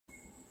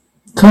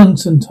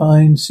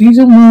Constantine,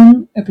 Season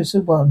 1,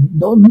 Episode 1,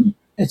 Non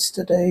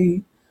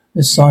Yesterday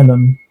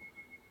Asylum.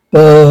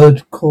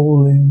 Bird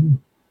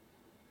calling.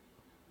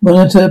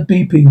 Monitor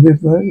beeping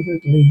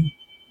reverently.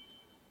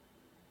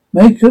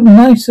 Make 'em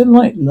nice and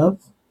light, love.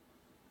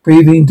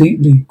 Breathing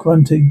deeply,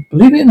 grunting.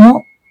 Believe it or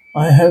not,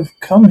 I have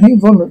come here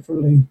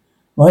voluntarily.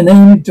 My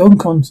name is John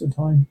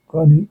Constantine,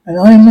 grunting, and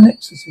I am an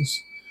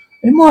exorcist.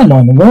 In my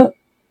line of work,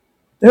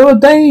 there are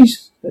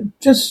days that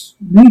just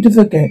need to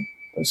forget,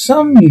 but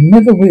some you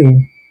never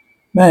will.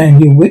 Man,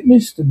 you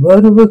witnessed the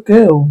murder of a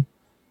girl.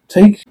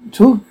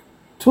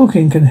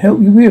 Talking can help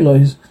you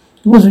realize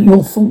it wasn't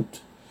your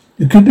fault.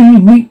 It could be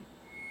neat.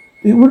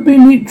 It would be a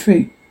neat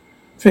trick.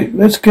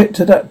 Let's get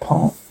to that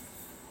part.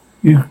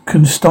 You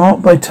can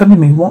start by telling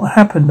me what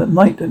happened at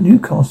night at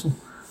Newcastle.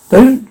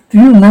 Do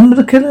you remember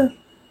the killer?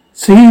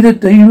 See the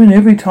demon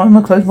every time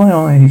I close my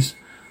eyes.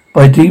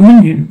 By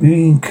demon, you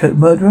mean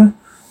murderer?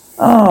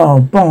 Ah,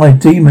 by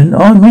demon,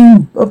 I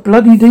mean a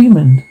bloody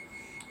demon.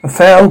 A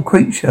foul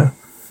creature.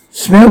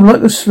 Smelled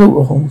like a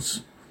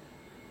slaughterhouse.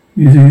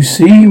 You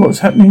see what's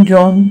happening,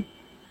 John?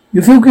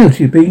 You feel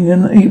guilty of being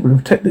unable to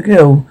protect the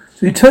girl,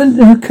 so you turned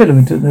the killer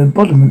into the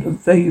embodiment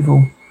of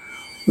evil.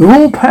 We're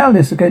all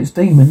powerless against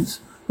demons.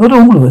 Not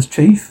all of us,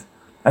 Chief.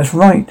 That's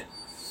right.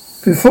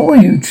 Before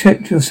you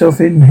checked yourself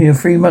in here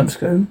 3 months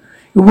ago,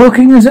 you're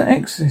working as an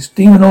exorcist,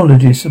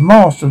 demonologist, a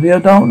master of the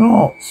adult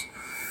arts.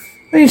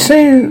 They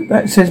say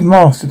that says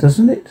master,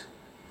 doesn't it?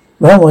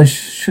 Well, I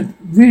should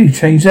really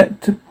change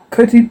that to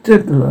pretty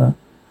dabbler.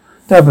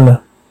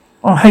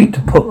 I hate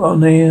to put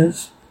on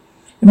ears.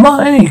 In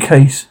any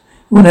case,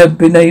 you wouldn't have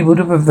been able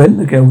to prevent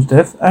the girl's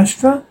death.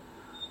 Astra?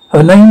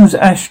 Her name's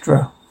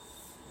Astra.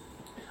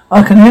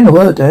 I can handle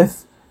her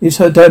death. It's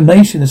her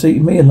damnation that's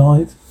eating me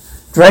alive.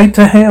 Dragged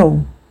to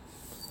hell.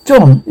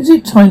 John, is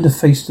it time to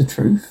face the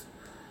truth?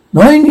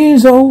 9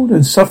 years old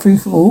and suffering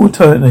for all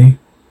eternity.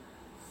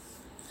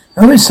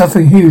 The only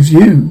suffering here is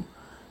you.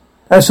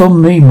 That's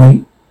on me,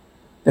 mate.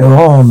 There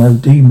are no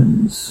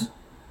demons.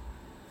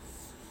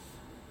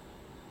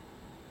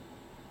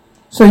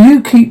 So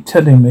you keep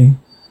telling me.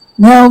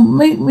 Now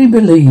make me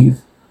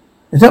believe.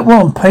 Is that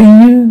what I'm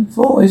paying you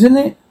for, isn't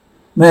it?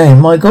 Man,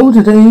 my goal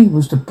today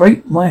was to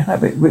break my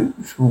habit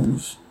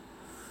rituals.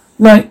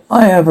 Like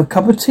I have a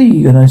cup of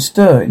tea and I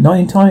stir it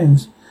 9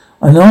 times.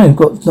 And I've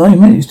got 9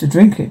 minutes to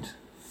drink it.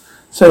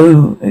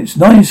 So it's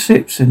 9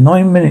 sips in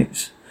 9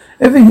 minutes.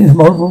 Everything is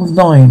multiple of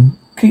 9.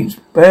 Keeps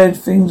bad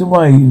things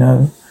away, you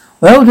know.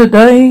 Well,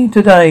 today,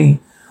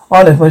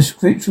 I let my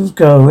rituals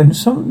go and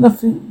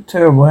nothing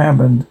terrible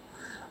happened.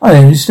 I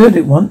only stirred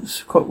it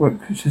once. Clockwork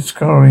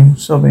scarring,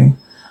 sobbing.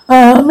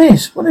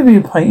 Miss, whatever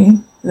you're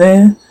painting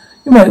there,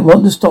 you might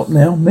want to stop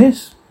now,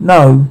 miss.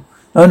 No.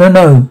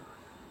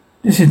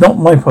 This is not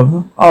my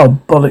problem. Oh,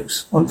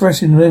 bollocks. I'm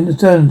dressing into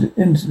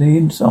the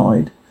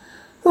inside.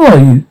 Who are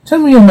you? Tell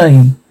me your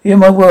name. Hear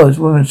my words,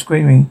 woman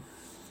screaming.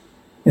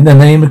 In the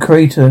name of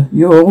Creator,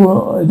 you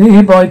are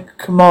hereby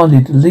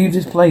commanded to leave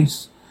this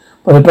place.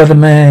 By the blood of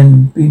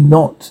man, be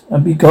not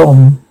and be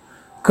gone.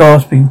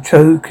 Gasping,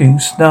 choking,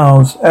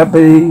 snarls,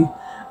 abilis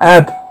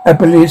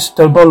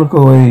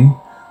diabolicoi,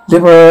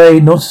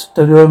 libere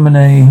nostra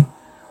domine.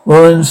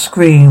 Woman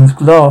screams,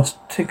 glass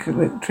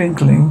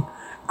trinkling,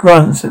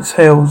 grunts,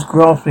 exhales,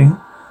 grasping.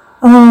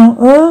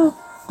 Don't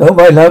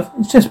worry, love,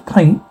 it's just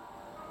paint.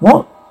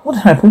 What?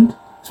 What happened?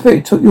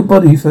 Spirit took your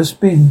body for a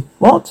spin.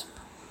 What?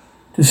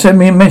 To send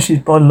me a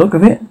message by the look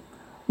of it?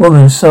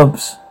 Woman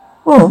sobs.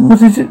 Well, what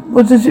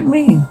does it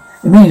mean?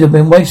 It means I've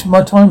been wasting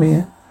my time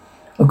here.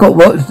 I've got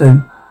work to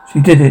do.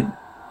 She did it.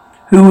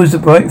 Who was the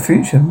bright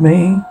future?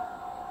 Me?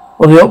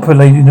 Or the opera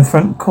lady in the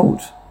front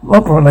court?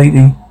 Opera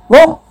lady.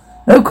 What?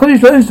 No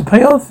college loans to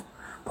pay off?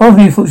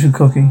 Probably a fortune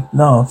cookie.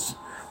 Laughs.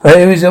 But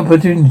here is the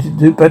opportunity to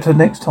do better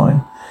next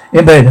time.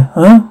 In bed,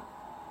 huh?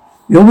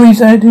 You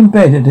always add in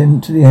bed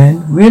to the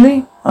end.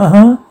 Really?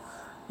 Uh-huh.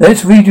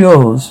 Let's read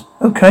yours.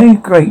 Okay,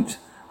 great.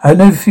 I have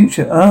no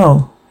future.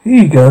 Oh,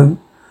 here you go.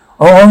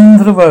 On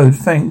for the road,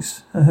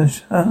 thanks.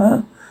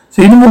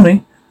 See you in the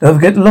morning. Don't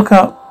forget to look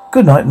up.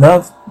 Good night,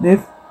 love.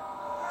 Liv.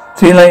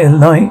 See you later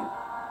tonight.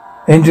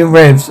 Engine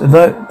revs,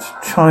 alert,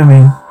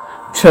 chiming.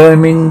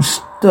 Chiming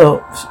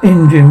stops,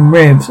 engine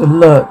revs,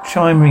 alert,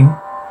 chiming.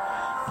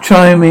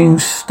 Chiming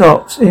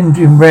stops,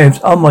 engine revs.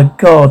 Oh my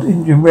god,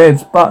 engine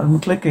revs, button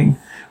clicking.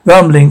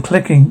 Rumbling,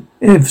 clicking.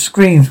 Iv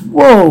screams,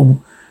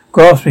 whoa!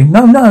 Grasping,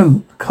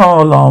 no.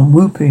 Car alarm,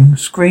 whooping,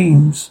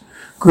 screams.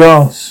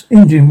 Grass,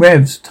 engine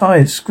revs,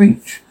 tires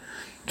screech.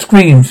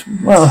 Screams,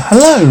 well,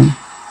 hello.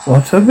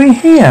 What are we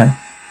here?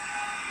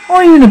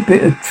 Are you in a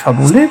bit of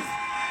trouble, Liv?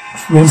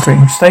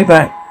 Whimpering, stay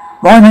back.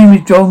 My name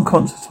is John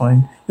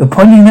Constantine. You're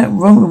pointing that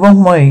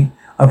wrong way.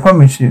 I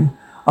promise you.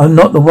 I'm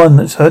not the one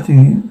that's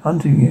hunting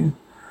you.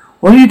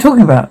 What are you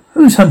talking about?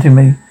 Who's hunting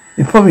me?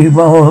 It's probably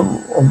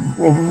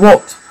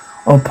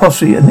or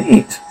possibly an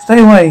it. Stay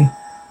away.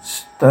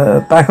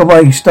 Back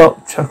away.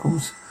 Stop.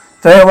 Chuckles.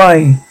 Stay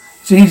away.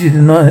 It's easy to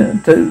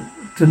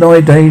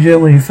deny danger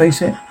when you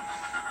face it.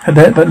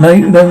 But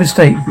no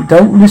mistake. If you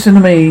don't listen to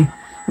me,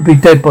 you'll be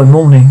dead by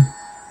morning.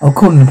 I'll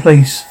call in the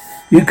police.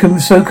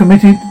 so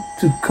committed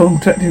to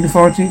contacting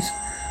authorities?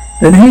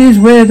 Then here's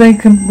where they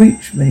can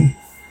reach me.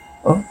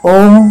 Or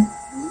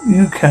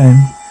you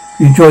can.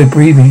 You enjoy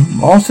breathing.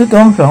 Master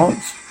dark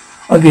arts.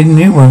 I'll get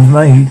new ones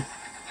made.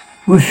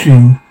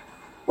 Whooshing.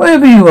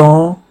 Wherever you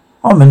are,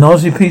 I'm a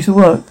nasty piece of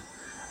work.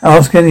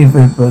 Ask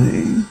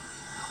anybody.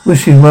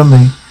 Wishing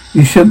Rummy,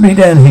 you shouldn't be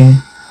down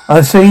here.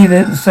 I say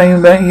the same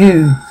about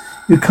you.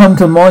 You come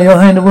to your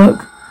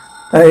handiwork.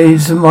 That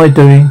is my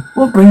doing.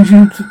 What brings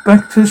you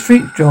back to the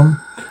streets, John?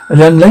 A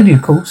young lady,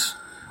 of course.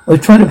 I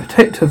was trying to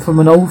protect her from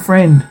an old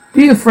friend.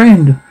 Dear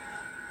friend.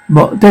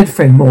 Dead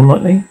friend, more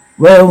likely.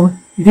 Well,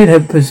 he did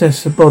have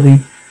possessed a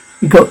body.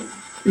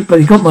 But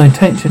he got my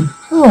attention.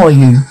 Who are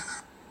you? You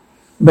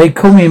may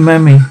call me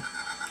Mammy.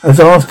 I was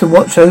asked to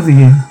watch over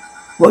you.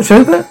 Watch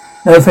over?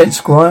 No offence,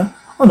 Squire.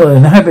 I'm not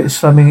in the habit of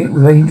slumming it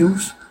with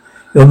angels.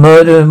 Your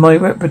murder and my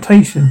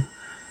reputation.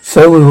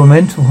 So we were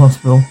mental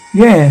hospital.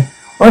 Yeah,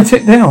 I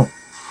checked out.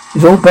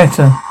 It's all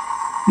better.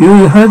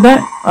 You heard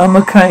that? I'm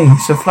okay,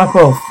 so flap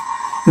off.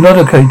 You're not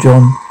okay,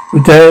 John.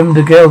 You damned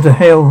the girl to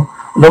hell,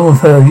 along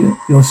with her,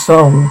 your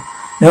soul.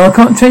 Now I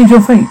can't change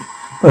your fate,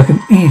 but I can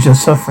ease your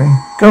suffering.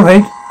 Go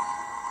ahead.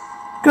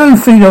 Go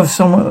feed off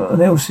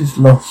someone else's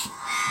loss.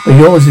 But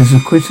yours is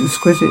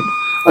exquisite.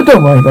 Oh,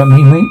 don't worry about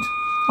me, mate.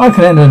 I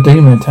can handle a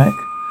demon attack.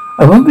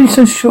 I won't be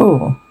so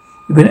sure.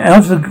 You've been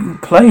out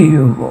of play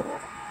a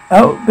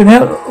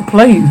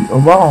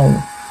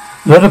while.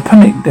 A lot of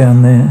panic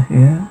down there,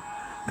 yeah.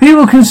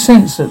 People can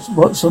sense that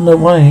what's on the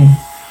way.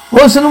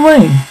 What's on the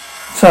way?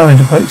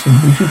 Sirens approaching.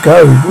 We should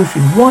go.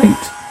 Whooshing. Wait.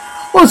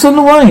 What's on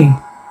the way?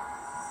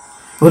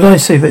 What did I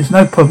say? But it's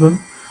no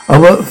problem. I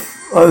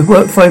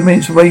work 5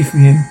 minutes away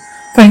from you.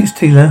 Thanks,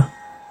 Tila.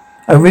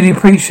 I really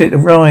appreciate the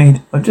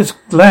ride. I'm just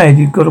glad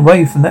you got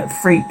away from that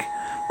freak.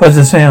 By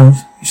the sounds,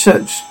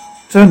 you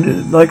turned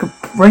it like a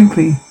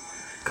rapey.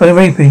 Kind of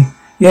rapey.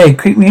 Yeah, it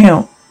creeped me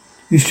out.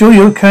 You sure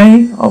you're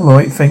okay? I'm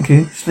alright, thank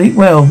you. Sleep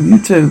well. You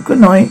too. Good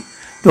night.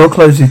 Door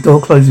closes.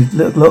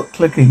 Little lock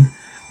clicking.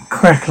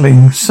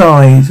 Crackling.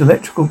 Sighs.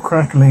 Electrical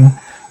crackling.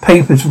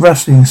 Papers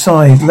rustling.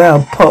 Sighs.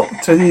 Loud pop.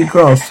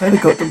 Telegraph.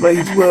 Helicopter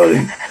blades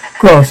whirling.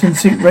 Grass.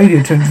 In-sync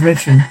radio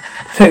transmission.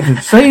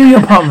 Detective. Stay in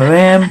your apartment,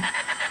 ma'am.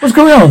 What's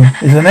going on?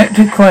 This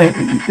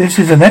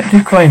is an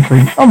active crime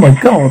scene. Oh my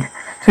god.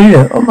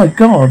 Tila. Oh my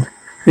god.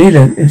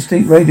 Tila.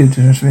 In-sync radio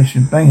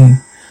transmission. Banging.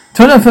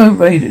 Turns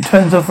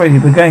off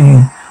radio.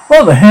 Banging.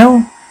 What the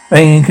hell?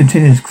 Banging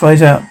continues.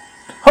 Cries out.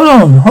 Hold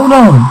on.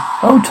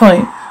 Hold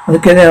tight. I'll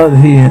get out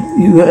of here.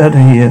 You get out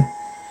of here.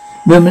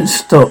 Movement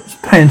stops.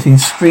 Panting.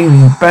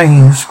 Screaming.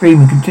 Banging.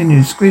 Screaming.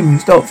 Continues. Screaming.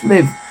 Stops.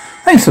 Live.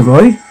 Thanks,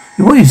 Roy.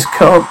 You always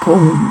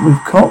carpool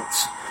with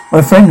cops.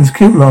 My friend was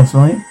killed last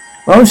night.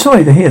 Well, I'm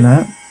sorry to hear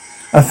that.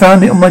 I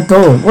found it on my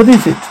door. What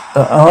is it?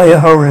 The Eye of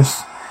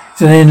Horus.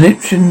 It's an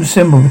Egyptian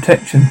symbol of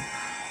protection.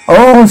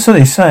 Oh, so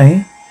they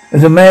say.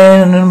 There's a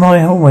man in my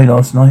hallway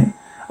last night.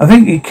 I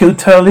think he killed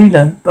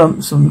Talila.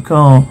 Bumps on the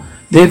car.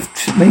 Liv,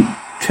 meet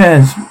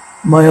Chaz,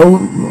 my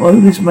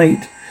oldest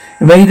mate.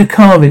 He made a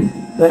carving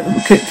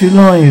that kept you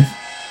alive.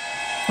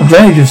 I'm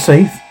glad you're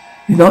safe.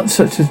 He's not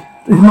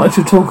much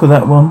to talk of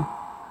that one.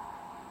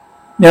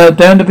 Now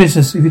down to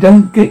business. If you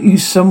don't get you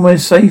somewhere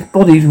safe,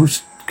 bodies will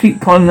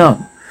keep piling up.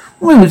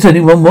 Why would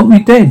anyone want me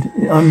dead?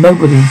 I'm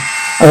nobody.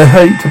 I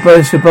hate to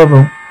burst your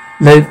bubble,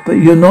 Liv, but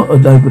you're not a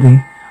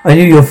nobody. I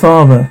knew your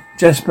father,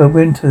 Jasper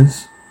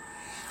Winters.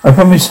 I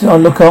promised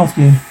I'd look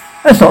after you.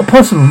 That's not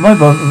possible. My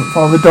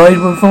father died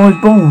before I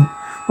was born.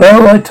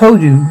 Well, I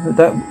told you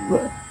that.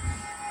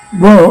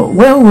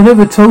 Well,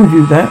 whoever told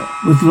you that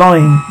was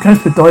lying.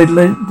 Casper died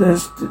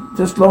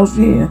just last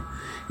year.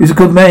 He was a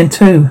good man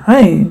too.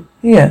 Hey,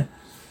 here.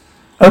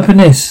 Open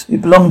this.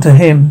 It belonged to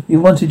him. He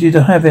wanted you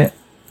to have it.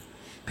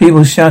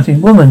 People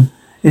shouting. Woman,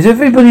 is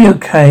everybody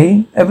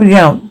okay? Everybody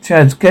out.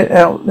 Chads, get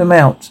them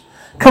out.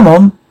 Come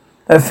on.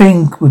 That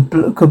thing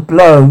could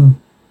blow.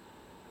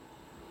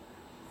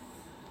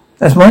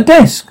 That's my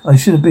desk. I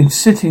should have been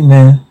sitting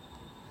there.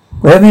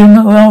 Wherever you're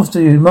not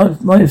after you,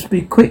 might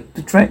be quick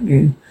to track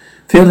you.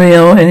 Feel the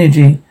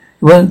energy.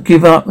 You won't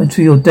give up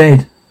until you're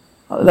dead.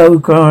 Low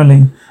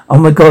growling. Oh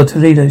my god,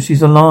 Toledo,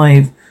 she's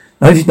alive.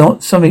 No, she's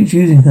not. Something's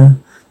using her.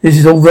 This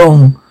is all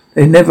wrong.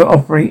 They never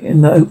operate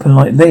in the open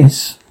like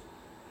this.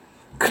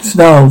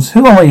 Snarls.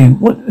 Who are you?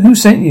 Who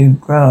sent you?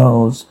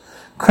 Growls.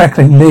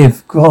 Crackling.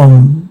 Liv.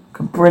 Grom.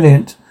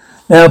 Brilliant.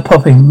 Now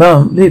popping.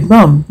 Mum. Liv.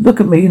 Mum.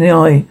 Look at me in the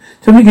eye.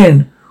 Tell me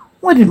again.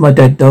 Why did my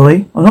dad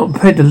die? I'm not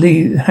prepared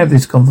to have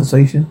this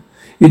conversation.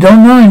 You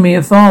don't know me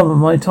a father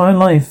my entire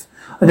life.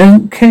 I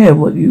don't care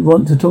what you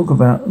want to talk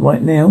about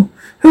right now.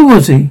 Who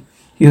was he?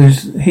 He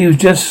was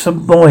just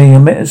some boy I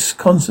met at a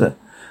concert.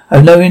 I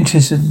have no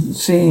interest in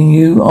seeing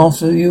you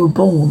after you were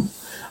born.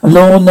 And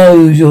Lord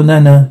knows your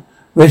nana,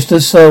 rest her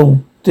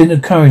soul, didn't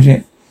encourage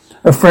it.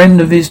 A friend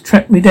of his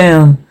tracked me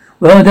down.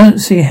 Well, I don't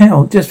see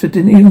how. Jasper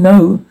didn't even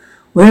know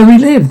where he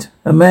lived.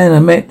 A man I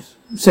met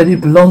said he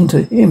belonged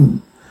to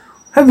him.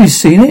 Have you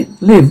seen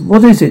it? Liv,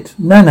 what is it?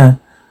 Nana,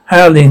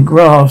 howling,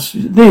 grass.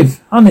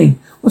 Liv, honey,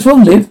 what's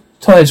wrong, Liv?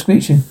 Tired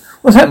screeching.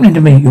 What's happening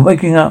to me? You're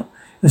waking up.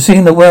 You're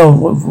seeing the world,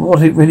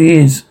 what it really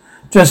is.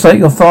 Just like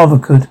your father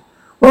could.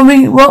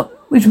 What?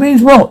 Which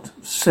means what?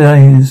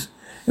 Says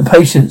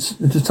impatience,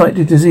 the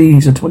detective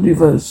disease of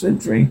 21st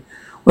century.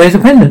 Where's the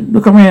pendant?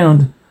 Look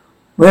around.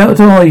 Where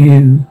are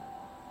you?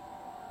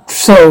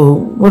 Soul.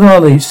 What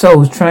are these?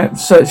 Souls trapped,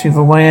 searching for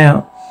a way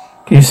out.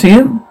 Can you see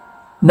them?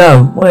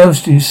 No. What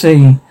else do you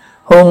see?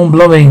 Horn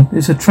blowing.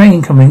 There's a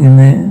train coming in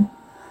there.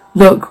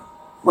 Look.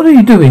 What are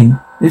you doing?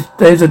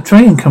 There's a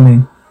train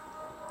coming.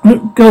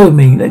 Let go of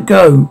me. Let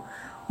go.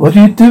 What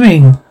are you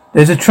doing?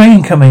 There's a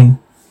train coming.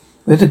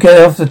 We have to get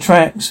off the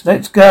tracks.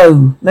 Let's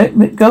go.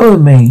 Let go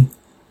of me.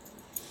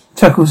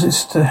 Chuckles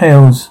Mr.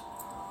 Hales.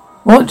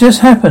 What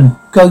just happened?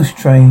 Ghost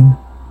train.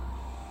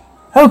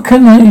 How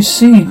can I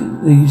see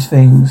these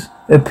things?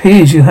 It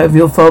appears you have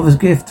your father's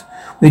gift.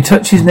 When you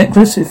touch his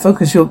necklace, it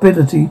focuses your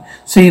ability to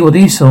see what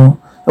he saw.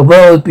 The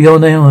world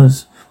beyond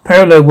ours.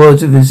 Parallel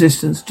worlds of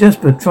existence.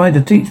 Jasper tried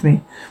to teach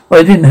me, but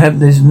I didn't have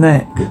this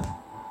knack.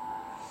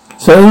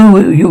 So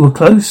you were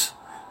close?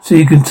 So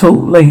you can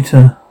talk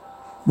later.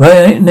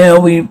 Right now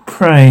we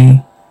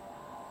pray.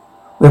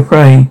 We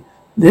pray.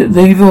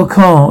 Leave your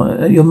car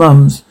at your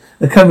mum's.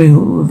 They're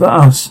coming with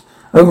us.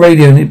 A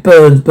radio and it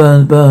burns.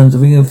 The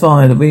ring of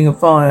fire,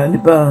 and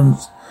it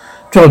burns.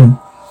 John,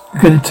 you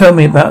could tell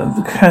me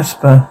about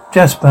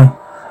Jasper.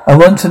 I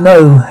want to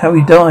know how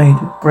he died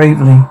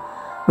bravely.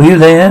 Were you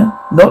there?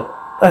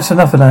 That's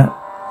enough of that.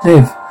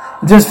 Liv,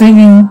 I'm just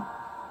thinking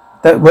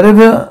that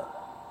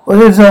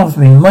whatever's after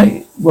me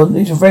might want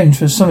its revenge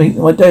for something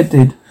my dad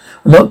did.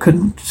 I'm not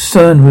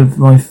concerned with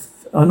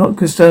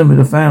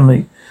the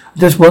family. I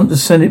just want to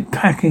send it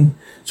packing,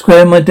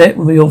 square my debt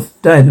with your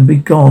dad and be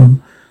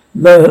gone.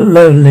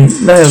 Slowly,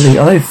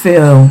 I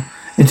fell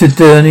into a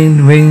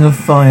burning ring of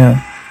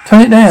fire.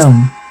 Turn it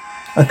down.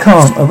 I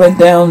can't. I went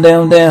down,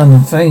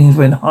 and flames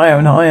went higher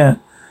and higher.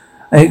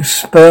 It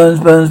burns.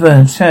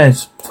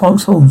 Chaz,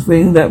 Tonks Horns,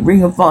 ring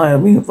of fire.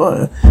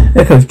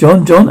 Echoes,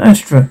 John,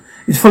 Astra.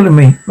 It's following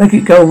me. Make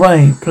it go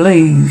away,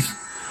 please.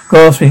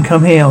 Gasping,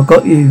 come here, I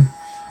got you.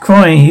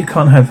 Crying, you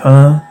can't have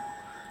her.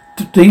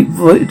 Deep,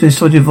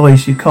 distorted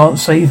voice, you can't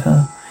save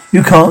her.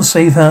 You can't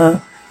have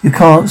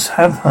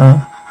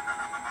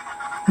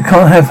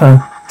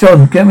her.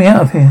 John, get me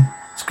out of here.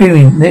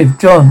 Screaming, Liv,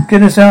 John,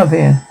 get us out of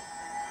here.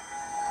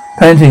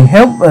 Panting,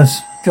 help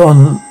us,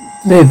 John.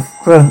 Liv,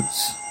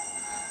 grunts,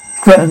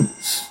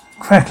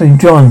 crackling,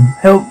 John,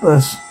 help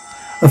us.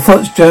 A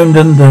foot's jammed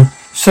under.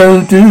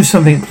 So do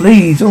something,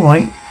 please. All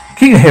right.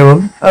 Keep your hair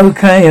on.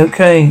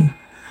 Okay.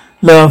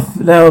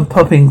 Loud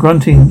popping,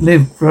 grunting,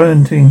 Liv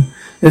grunting.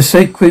 The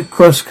sacred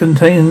cross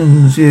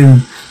contains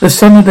you. The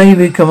son of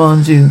David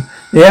commands you.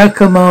 The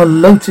Akama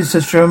Lotus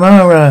of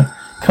Shamara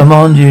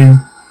command you.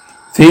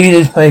 Flee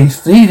this place.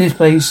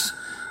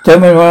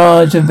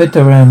 Demirage and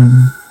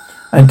Vitaram.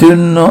 And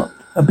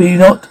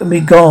be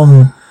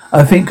gone.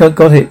 I think I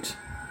got it.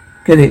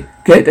 Get it.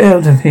 Get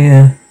out of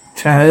here,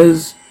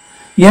 Chaz.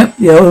 Yep,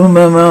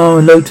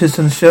 Yoma Lotus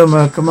and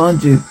Shoma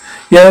command you.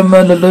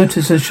 Yoma the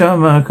Lotus and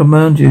Shama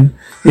command you.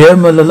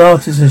 Yoma the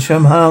Lotus and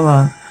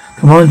Shamhara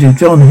command you.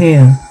 John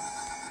here.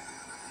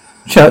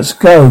 Shouts,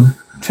 go.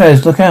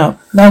 Chaz, look out.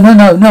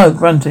 No,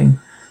 grunting.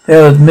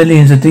 There are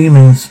millions of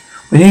demons.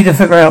 We need to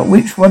figure out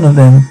which one of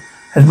them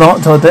has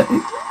marked our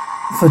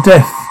for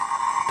death.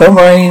 Don't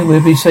worry,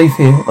 we'll be safe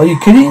here. Are you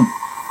kidding?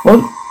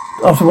 What?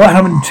 After what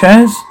happened to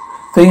Chaz?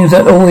 Things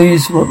that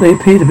always what they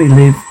appear to be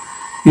live.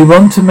 You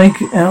want to make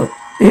it out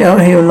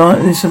here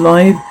alive?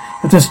 You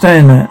have to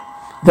stand that.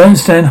 Don't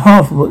stand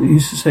half of what you're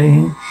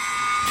saying.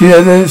 Do you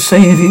ever say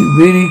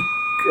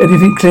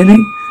anything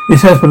clearly?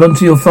 This has belonged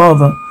to your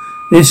father.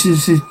 This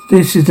is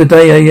the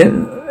day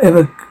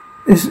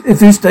if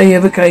this day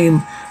ever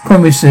came,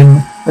 promise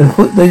him and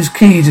put those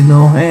keys in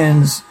your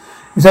hands.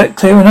 Is that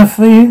clear enough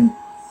for you?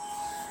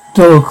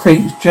 Door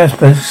creaks.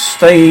 Jasper,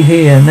 stay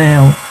here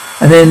now,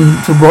 and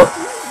then to what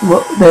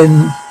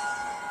then?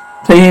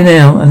 Stay here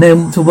now, and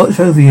then to watch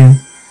over you.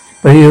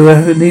 But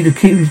you need to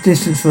keep your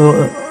distance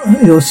for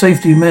your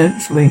safety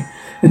naturally.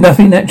 There's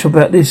nothing natural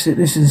about this.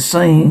 This is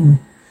insane.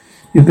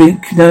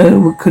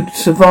 Could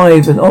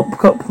survive an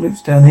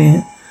apocalypse down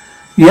here.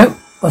 Yep,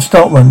 I'll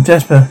start one.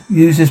 Jasper,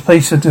 use this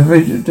place of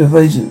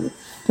domination.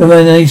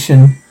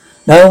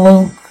 No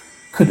one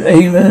could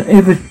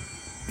ever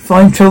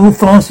find trouble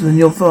faster than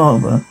your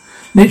father.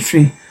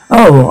 Literally.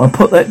 Oh, I'll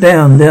put that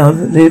down.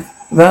 Liv,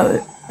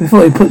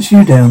 before he puts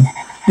you down.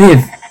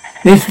 Liv,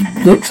 this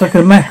looks like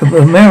a map of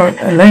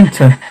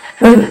Atlanta.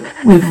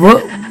 With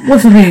what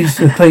are these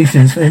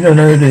locations? I don't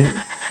know. The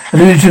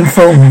illusion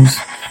forms.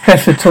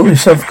 Casper taught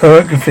himself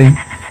choreography.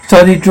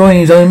 Started drawing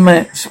his own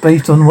maps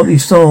based on what he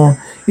saw.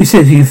 He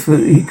said he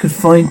could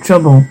find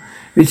trouble.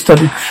 He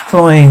started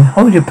crying.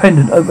 Hold your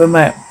pendant over a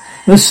map.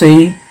 You'll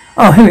see.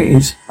 Oh, here it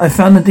is. I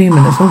found the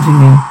demon that's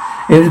haunting you.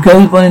 It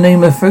goes by the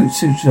name of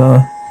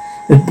Fruitsujar.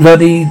 The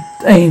bloody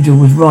angel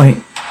was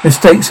right. The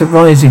stakes are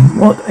rising.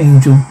 What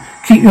angel?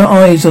 Keep your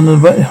eyes on the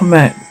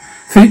map.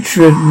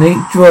 Future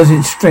draws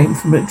its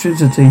strength from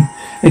electricity.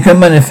 It can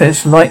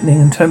manifest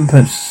lightning and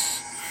tempests.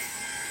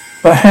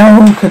 But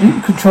how could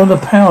it control the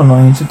power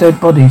lines of dead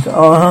bodies?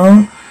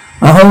 Now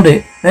hold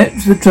it. Let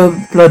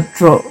the blood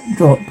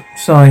drop.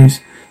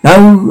 Sighs.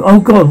 No, oh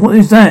God, what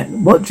is that?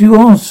 What do you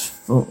ask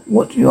for?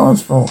 What do you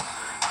ask for?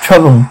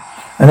 Trouble.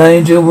 An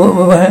angel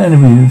will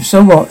happen to you.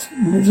 So what?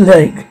 It's a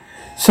lake.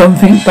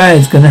 Something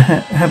bad's gonna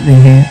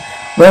happening here.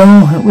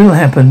 Well, it will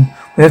happen.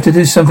 We have to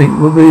do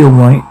something. We'll be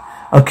alright.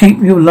 I'll keep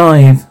you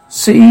alive.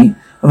 See?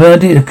 I've an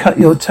idea to cut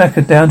your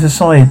attacker down to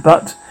size,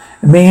 but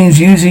it means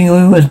using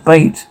you as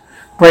bait.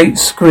 Great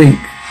squeak.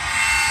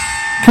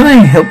 Can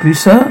I help you,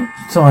 sir?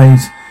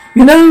 Sighs.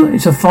 You know,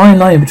 it's a fine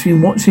line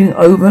between watching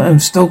over and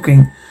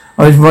stalking.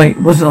 I was right,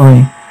 wasn't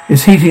I?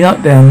 It's heating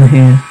up down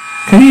here.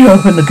 Can you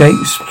open the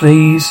gates,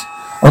 please?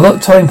 I've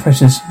got time,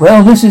 precious.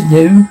 Well, this is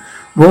new.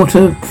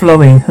 Water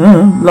flowing.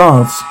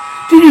 Laughs.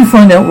 Did you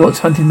find out what's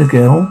hunting the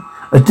girl?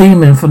 A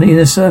demon from the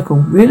inner circle.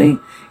 Really?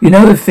 You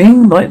know a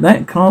thing like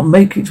that can't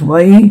make its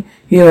way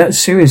here without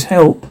serious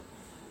help.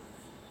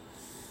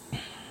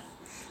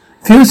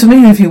 Feels to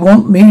me if you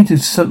want me to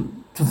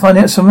find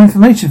out some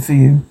information for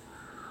you.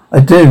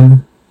 I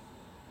do.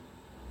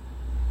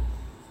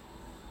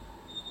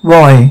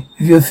 Why?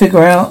 If you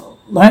figure out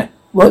that,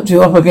 what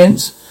you're up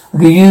against, I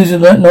can use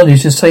that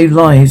knowledge to save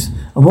lives.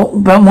 And what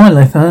about my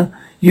life, huh?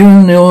 You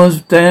and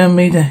yours damn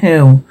me to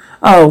hell.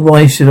 Oh,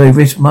 why should I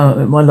risk my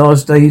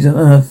last days on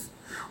earth?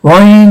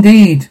 Why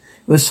indeed?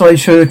 Your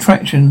sideshow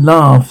attraction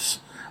laughs.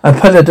 A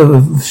paladin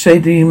of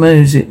shady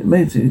magic.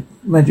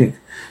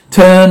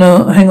 Hang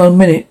on a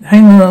minute.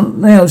 Hang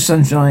on now,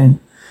 sunshine.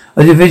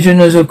 A division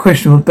is a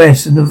question of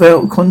best and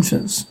devout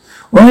conscience.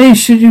 Why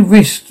should you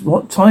risk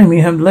what time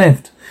you have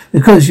left?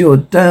 Because you're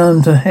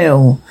down to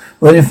hell.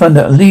 Well, you found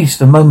at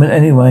least a moment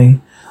anyway.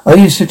 Are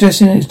you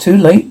suggesting it's too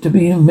late to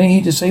be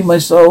me to save my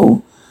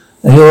soul?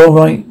 You're all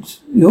right.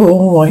 You're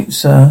all right,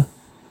 sir.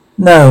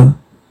 No.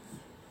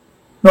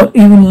 Not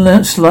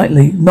even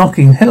slightly.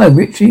 Knocking. Hello,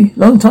 Richie.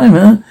 Long time,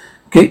 huh?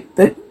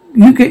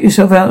 You get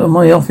yourself out of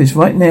my office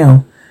right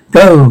now.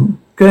 Go.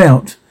 Get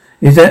out.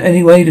 Is there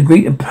any way to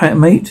greet a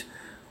mate?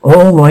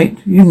 All right.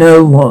 You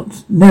know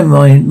what? Never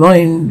mind.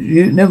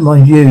 Never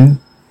mind you.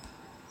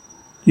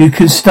 You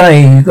can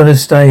stay. You gotta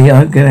stay.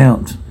 Get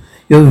out.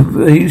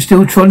 Are you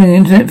still trolling the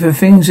internet for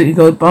things that you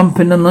got bump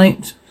in the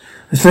night?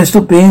 A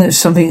celestial being that's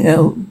something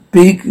else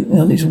big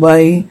on its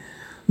way.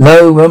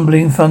 Low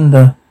rumbling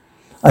thunder.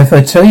 If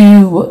I tell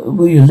you,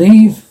 will you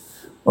leave?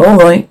 All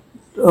right.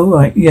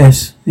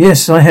 Yes.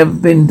 I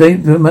have been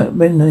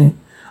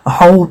a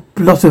whole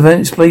lot of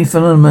unexplained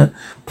phenomena.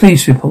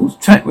 Police reports,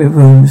 track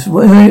rooms,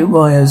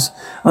 wires.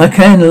 I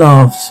can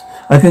laughs.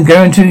 I can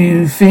guarantee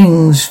you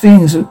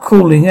things are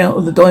crawling out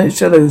of the dire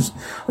shadows,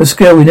 a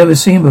scale we've never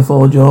seen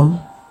before,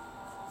 John.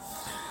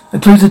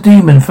 Includes a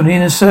demon from the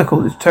inner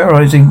circle that's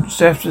terrorizing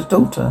Shastra's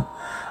daughter.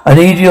 I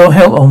need your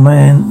help, old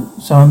man,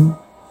 son.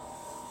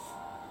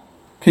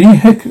 Can you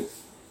hack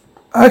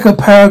a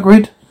power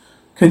grid?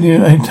 Can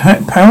you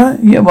attack power?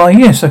 Yeah, well,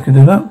 yes, I can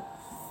do that.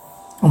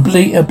 I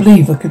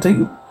believe I could take.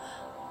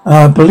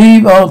 I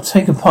believe I'll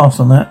take a pass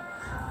on that.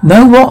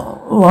 No,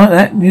 what? Like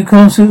that?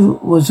 Newcastle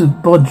was a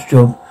bodge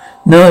job.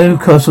 No,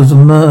 Newcastle was a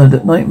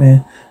murder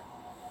nightmare.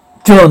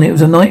 John, it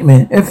was a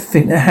nightmare.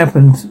 Everything that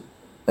happened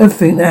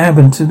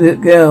to the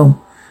girl.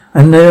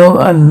 And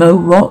know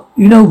what?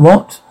 You know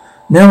what?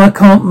 Now I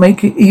can't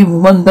make it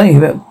even one day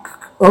without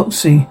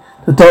Oxy,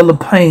 the doll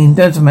of pain,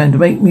 Desmond, to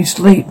make me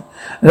sleep.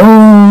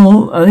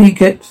 And he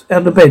gets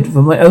out of bed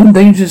for my own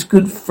dangerous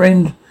good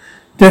friend,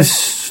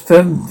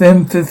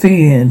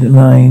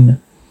 Desfemfian.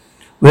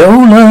 We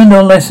all learned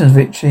our lessons,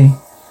 Richie.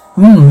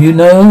 You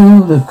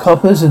know the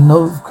coppers in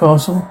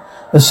Newcastle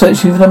are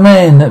searching for the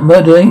man that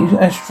murdered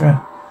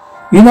Astra.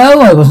 You know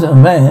I wasn't a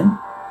man,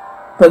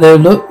 but they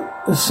look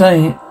the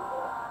same.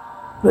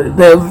 But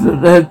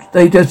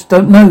they just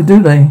don't know,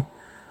 do they?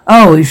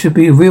 Oh, it should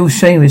be a real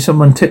shame if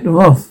someone tipped them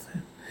off.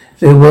 If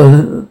they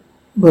were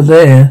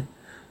there.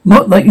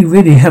 Not like you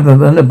really have a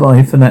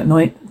alibi for that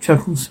night,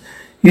 Chuckles.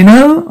 You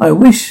know, I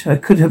wish I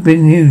could have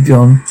been you,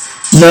 John.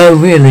 No,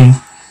 really.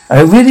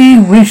 I really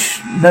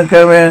wish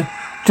Nagara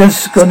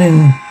just gone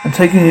in and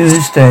taken you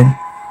instead.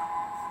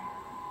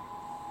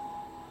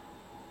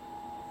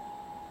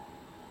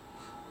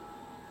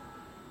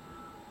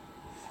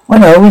 I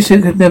know, I wish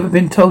it could never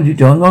been told you,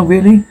 John. Oh,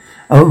 really?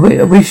 I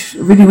really wish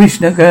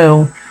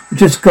Nagara had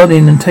just gone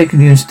in and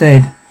taken you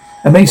instead.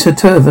 It makes the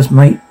two of us,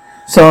 mate.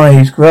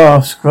 Sighs,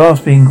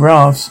 grasping. You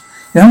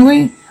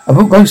hungry? I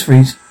bought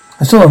groceries.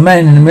 I saw a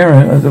man in the mirror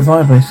at the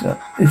fireplace.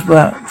 It's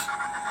black.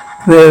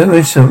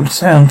 It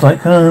sounds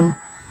like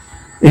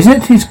is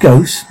it his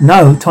ghost?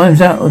 No, time's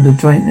out of the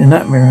joint in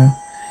that mirror.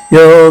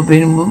 You've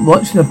been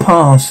watching the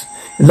past.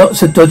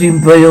 Lots of dodgy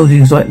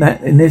buildings like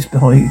that in this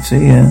point, see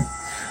here.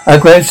 I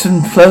grabbed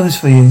some clothes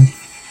for you.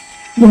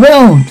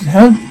 Well,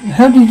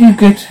 how did you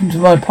get into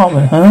my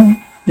apartment, huh?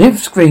 Liv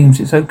screams,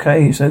 it's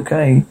okay.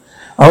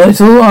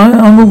 Oh,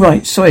 I'm all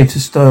right. Sorry to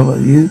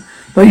startle you,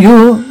 but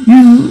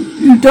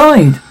you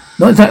died.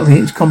 Not exactly.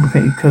 It's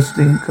complicated because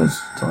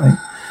time.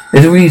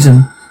 There's a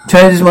reason.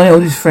 Chad is my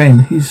oldest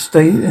friend. He's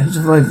has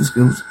survival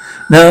skills.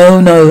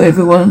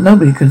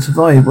 Nobody can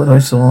survive what I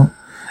saw.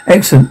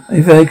 Excellent.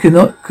 If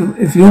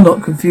you're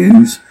not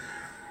confused,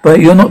 but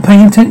you're not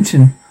paying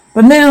attention.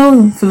 But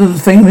now for the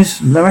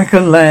famous Laraka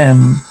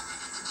Lamb.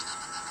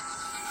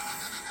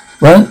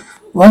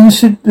 One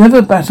should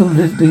never battle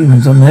the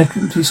demons on an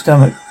empty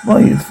stomach.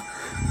 Why?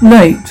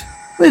 Late.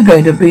 We're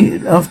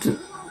going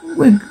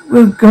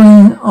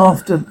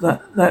after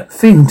that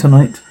thing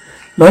tonight.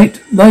 Live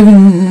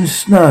in the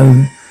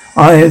snow.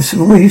 I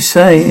always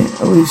say,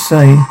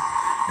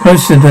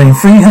 Constantine,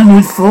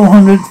 $300,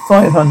 $400,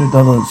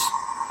 $500.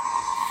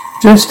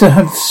 Just to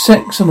have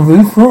sex on the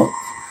rooftop?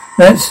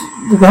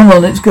 Come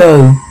on, let's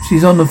go.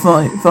 She's on the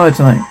fire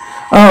tonight.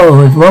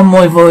 Oh, there's one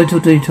more vital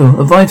detail.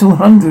 There's a vital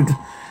 100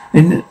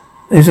 in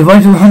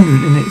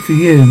it for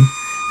you.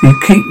 If you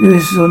keep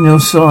this on your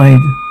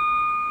side.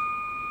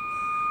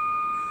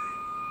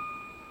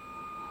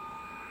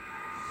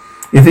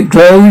 If it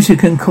glows, you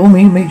can call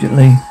me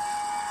immediately.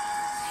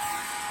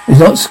 It's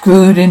not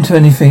screwed into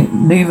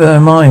anything. Neither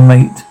am I,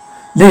 mate.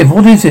 Liv,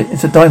 what is it?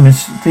 It's a demon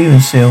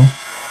seal.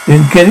 You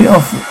can get it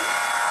off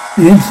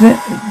the internet.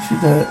 It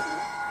should,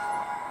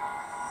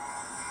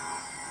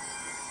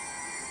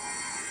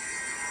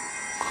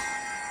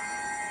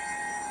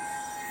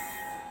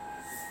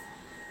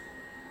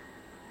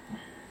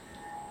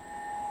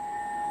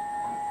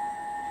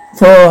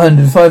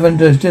 $400,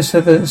 $500, just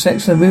have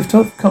sex on the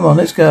rooftop? Come on,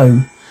 let's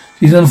go.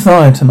 She's on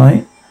fire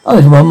tonight. Oh,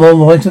 there's one more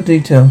vital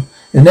detail.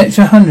 There's an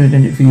extra 100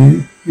 in it for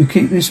you. You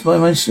keep this by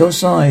your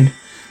side.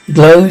 It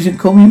glows, you can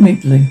call me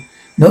immediately.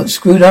 Not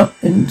screwed up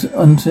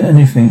onto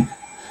anything.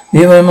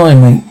 Neither am I,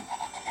 mate.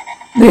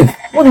 Liv,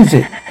 what is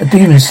it? A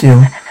demon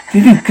seal.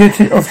 Did you get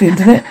it off the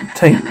internet?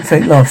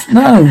 Fake laughs.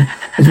 No,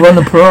 it's one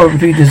of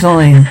proprietary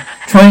design.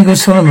 Triangle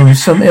Solomon with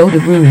some elder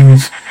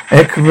ruins.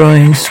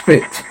 Echoing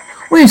script.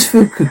 When his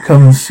food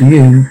comes to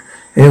you,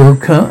 it will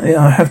come.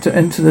 I have to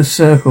enter the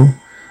circle,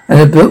 and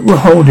a book will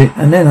hold it,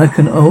 and then I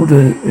can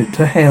order it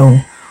to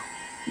hell.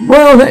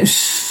 Well, that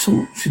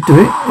should do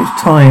it.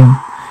 It's time.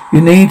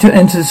 You need to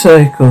enter the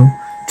circle.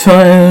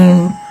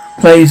 Tone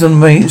plays on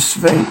mate's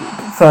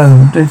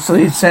phone.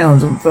 It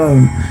sounds on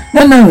phone.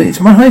 No, it's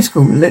my high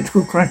school.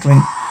 Electrical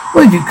crackling.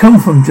 Where did you come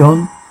from,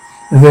 John?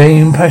 Very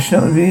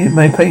impassionate of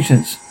my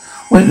patience.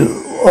 Do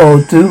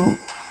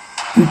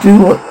you do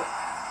what?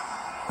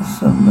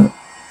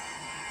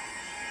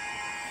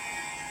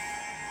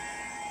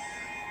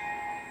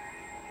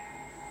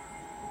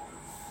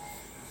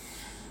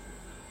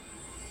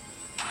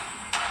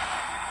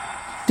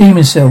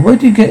 Demon cell. Where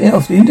did you get it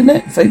off the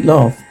internet? Fake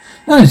laugh.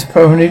 No, it's a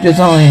permanent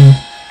design.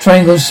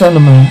 Triangle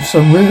Solomon.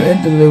 Some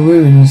enter the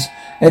ruins.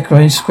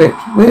 Echoing script.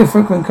 Where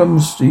frequent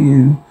comes to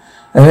you.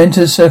 I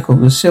enter the circle.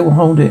 The seal will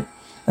hold it.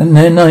 And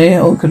then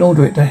I can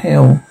order it to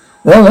hell.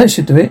 Well, that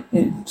should do it.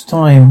 It's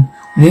time.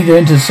 We need to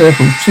enter the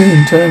circle.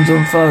 Tune turns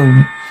on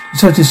phone.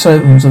 It's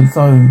circles on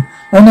phone.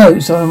 No,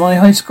 it's on my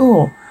high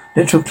score.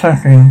 Literal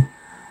clapping.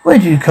 Where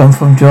did you come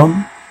from,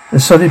 John? The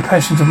solid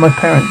passions of my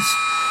parents.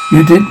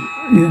 You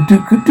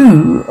could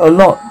do a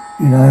lot,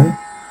 you know.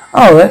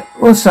 Oh,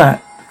 what's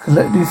that?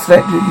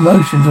 Deflected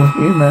emotions of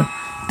humour.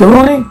 Do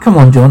I? Come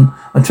on, John.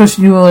 I'm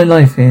trusting you all my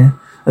life here.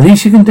 The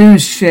least you can do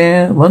is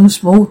share one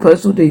small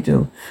personal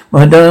detail.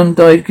 My mum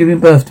died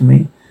giving birth to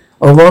me.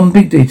 Or one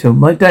big detail.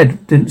 My dad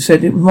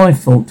said it was my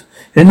fault.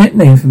 A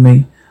nickname for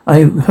me.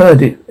 I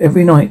heard it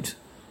every night.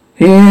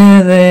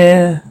 Here,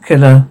 there,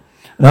 killer.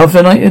 And after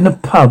a night in the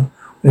pub,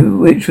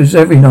 which was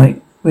every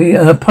night, we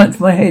punch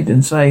my head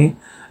and say,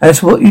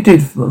 that's what you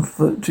did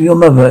to your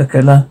mother,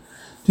 killer.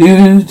 Do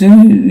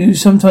you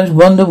sometimes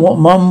wonder what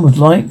Mum was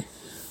like?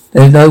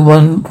 There's no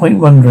one point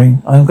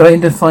wondering. I'm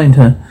going to find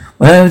her.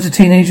 When I was a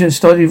teenager, I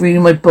started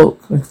reading my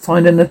book. I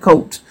find an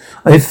occult.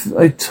 I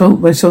taught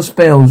myself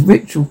spells,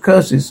 ritual,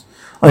 curses.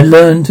 I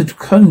learned to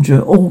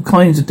conjure all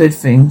kinds of dead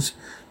things.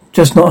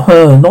 Just not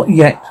her. Not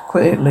yet.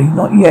 Quietly.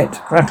 Not yet.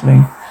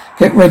 Crackling.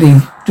 Get ready.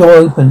 Door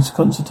opens.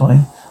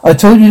 Constantine. I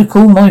told you to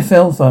call my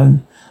cell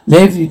phone.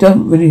 Liv, you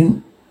don't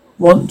really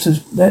want to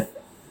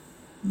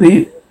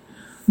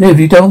Liv,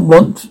 you don't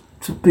want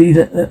to be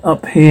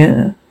up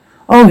here.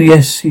 Oh,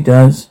 yes, he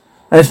does.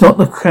 That's not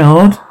the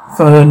crowd.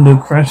 Thunder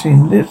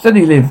crashing.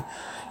 Steady, Liv.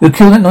 You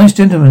killed that nice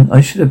gentleman. I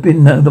should have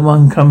been the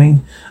one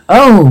coming.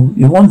 Oh,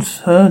 you want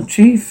her,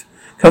 Chief?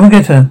 Come and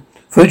get her.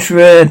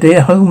 Futura,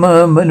 dear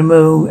Homer,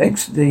 Minimo,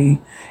 XD.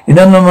 In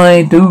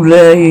my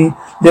Dule,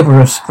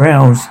 Liberus,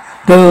 growls.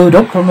 Do,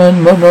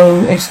 Doctorman,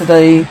 Mono,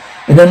 Exide,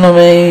 in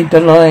my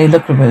Dalai,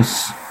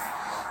 Lucribus.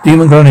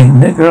 Demon groaning.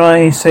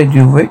 Negrai said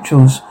your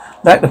rituals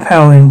lack the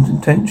power and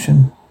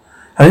intention.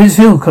 How does it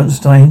feel,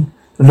 Constantine?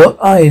 The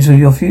locked eyes of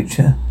your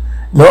future.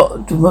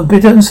 A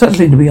bit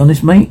unsettling, to be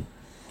honest, mate.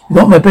 You've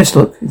got my best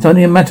look. It's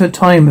only a matter of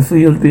time before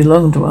you'll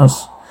belong to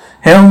us.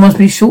 Hell must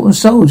be short and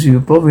souls you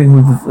are bothering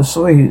with a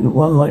sorry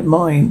one like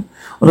mine.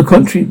 On the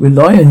contrary,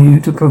 rely on you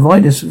to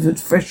provide us with a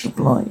fresh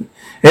supply.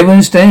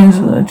 Everyone stands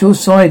at your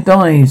side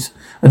dies.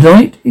 And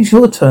tonight, it's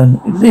your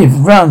turn.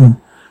 Live,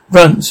 run.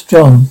 Runts,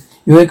 John.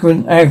 Your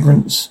ignorant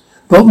arrogance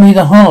brought me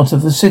the heart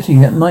of the city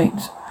that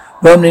night.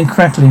 rumbling,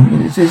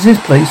 crackling. Is this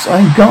place?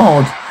 I'm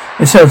God.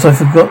 It sounds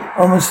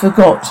almost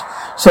forgot.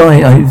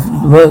 Sorry,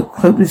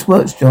 hope this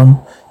works,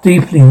 John.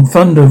 Deepening,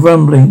 thunder,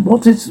 rumbling.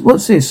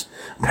 What's this?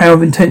 Power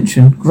of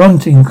intention,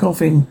 grunting,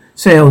 coughing,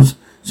 cells,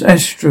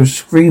 Astra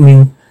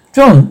screaming.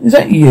 John, is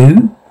that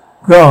you?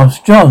 Grass,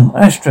 John,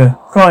 Astra,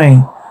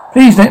 crying.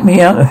 Please let me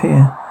out of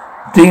here.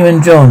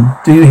 Demon John,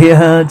 do you hear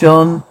her,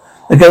 John?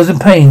 The girl's in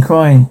pain,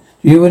 crying.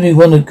 Do you really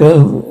want to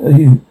go? Are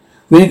you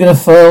really going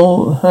to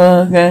fail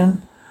her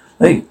again?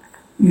 Like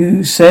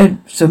you said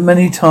so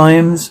many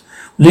times,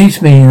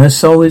 release me and her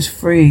soul is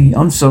free.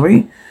 I'm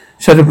sorry.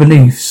 Shadow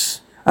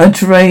beliefs.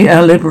 Antere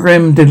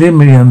alibrem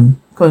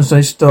delirium.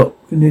 Constantly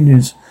stop.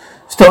 Continues.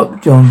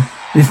 Stop, John.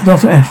 It's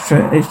not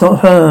Astra. It's not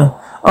her.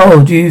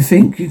 Oh, do you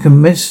think you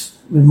can mess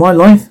with my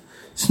life?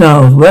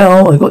 Snarls.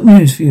 Well, I got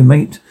news for you,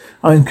 mate.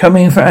 I'm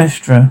coming for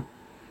Astra.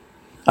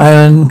 I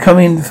am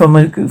coming from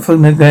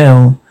the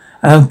gale.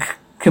 I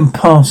can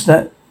pass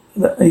that.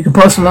 You can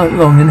pass the night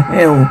long in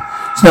hell.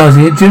 Snarls.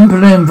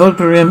 Jimperim,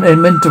 Vodarium,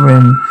 and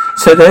Mentorim.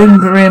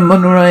 Sedalimperium,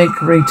 Monterey,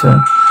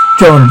 Crater.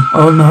 John,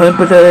 on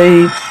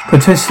Herbidae,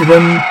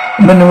 Potassium,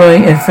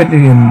 Monterey,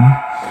 Ephedium.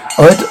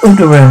 Od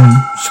Udarum,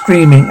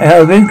 screaming.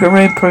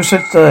 Alvincare,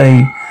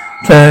 Processae.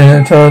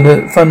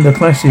 Target, thunder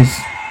clashes.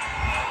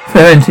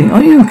 Parenting,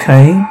 are you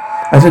okay?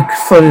 At a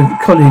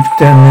college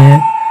down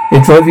there.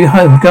 They drive you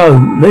home. Go,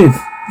 live.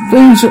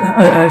 Lose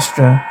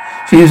Astra.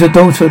 She is a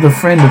daughter of a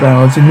friend of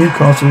ours in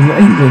Newcastle,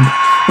 England.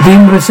 The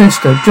demon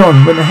possessed her.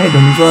 John went ahead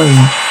on his own.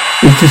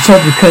 He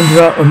decided to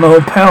conjure up a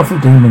more powerful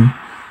demon.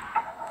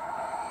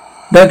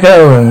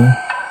 Nagaro.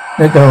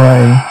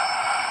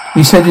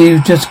 He said he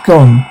was just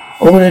gone.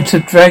 Ordered to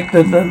drag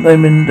the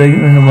demon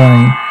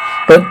away.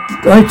 But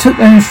I took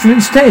Astra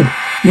instead.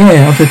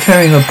 Yeah, after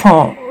tearing her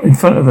apart in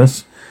front of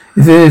us.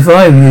 If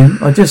I were you,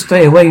 I'd just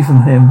stay away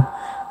from him.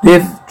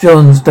 Liv,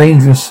 John's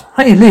dangerous.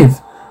 Hey,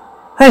 Liv.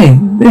 Hey,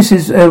 this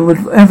is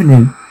Elwood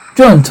Avenue.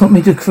 John took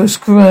me to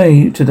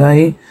Scray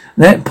today.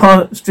 That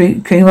part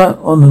street came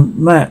up on the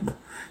map.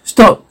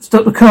 Stop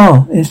the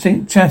car.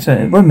 Instinct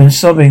chatter. Women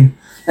sobbing.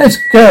 Let's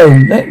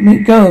go. Let me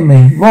go of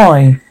me.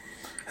 Why?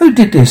 Who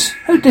did this?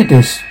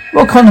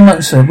 What kind of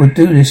monster would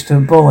do this to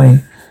a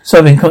boy?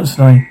 Sobbing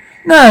constantly.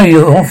 No,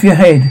 you're off your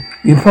head.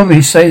 You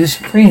probably say the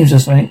Supremes or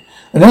something.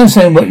 I don't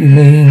say what you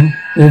mean.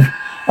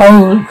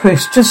 Oh,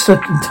 Chris, just in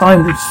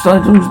time to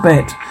Sidle's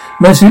bet.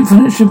 Most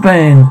influential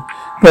band.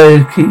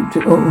 But he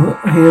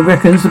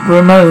reckons the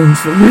Ramones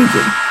for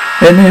music.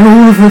 And then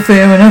all of the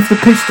fair enough, the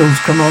Pistols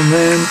come on,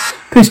 man.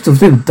 Pistols,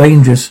 they were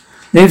dangerous.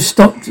 They've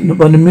stopped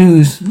by the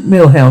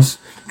Mill House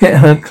to get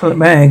her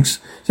mags.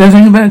 So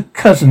everything about a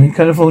cousin in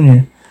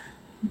California.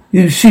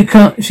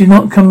 She's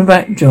not coming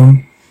back,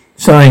 John.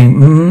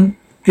 Saying,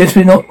 guess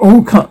we're not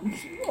all cut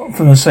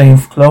from the same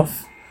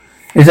cloth.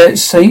 Is that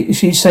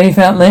she's safe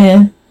out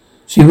there?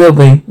 She will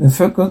be. If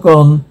we're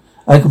gone,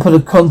 I can put a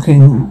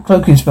cloaking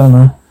spell on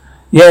her.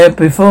 Yeah,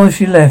 before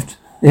she left,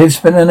 they've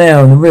spent an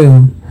hour in the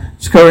room,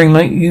 scurrying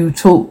like you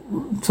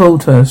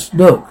told us.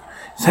 Look,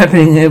 it's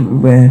happening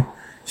everywhere.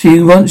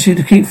 She wants you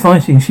to keep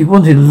fighting. She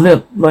wanted to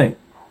look like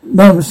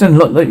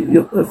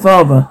your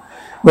father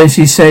when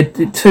she said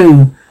it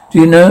too. Do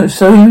you know?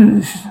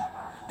 So,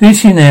 did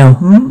she now?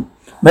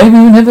 Maybe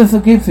you'll never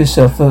forgive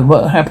yourself for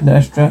what happened to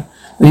Astra,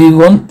 but you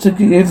want to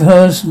give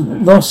her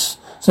loss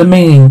some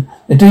meaning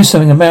and do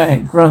something about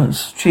it.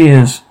 Grunts,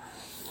 cheers.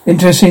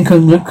 Interesting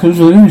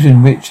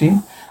conclusion, Richie.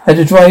 Had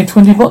to drive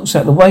 20 blocks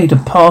out of the way to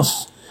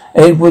pass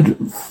Edward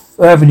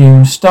Avenue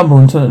and stumble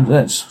into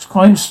that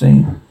crime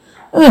scene.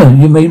 Oh,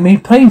 you made me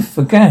pay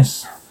for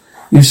gas.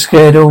 You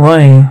scared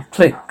away.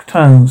 Click,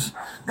 tongues.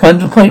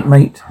 Contemplate,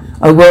 mate.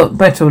 I work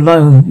better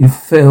alone. You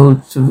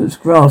failed to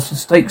grasp the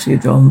stakes here,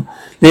 John.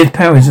 Liv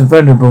Parry's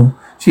invaluable.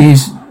 So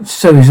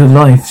is her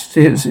life.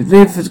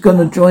 Liv is going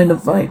to join the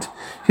fight.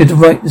 She had the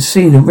right to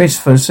see the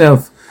risk for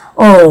herself.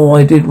 All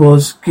I did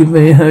was give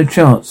me her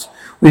chance,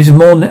 which is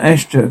more than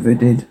Astra ever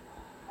did.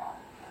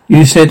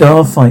 You said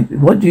I'll fight.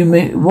 What do you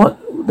mean? What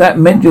that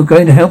meant? You're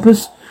going to help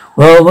us?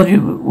 Well,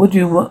 what do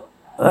you want?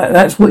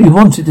 That's what you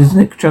wanted, isn't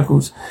it?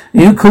 Chuckles.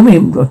 You call me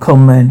a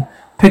con man.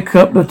 Pick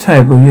up the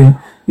tab, will you?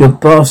 Your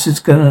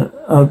bastards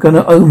are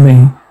gonna owe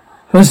me.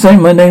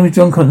 Constantine, my name is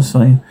John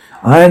Constantine.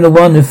 I am the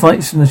one who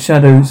fights in the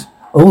shadows.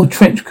 All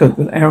trench coat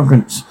with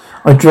arrogance.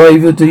 I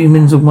drive your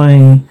demons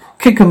away.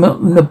 Kick them up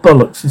in the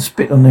bollocks and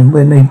spit on them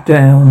when they're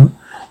down,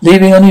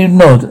 leaving only a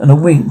nod and a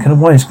wink and a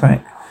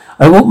wisecrack.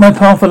 I walk my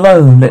path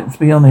alone, let's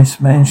be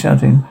honest, man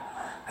shouting.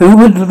 Who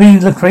would be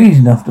crazy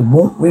enough to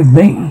walk with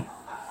me?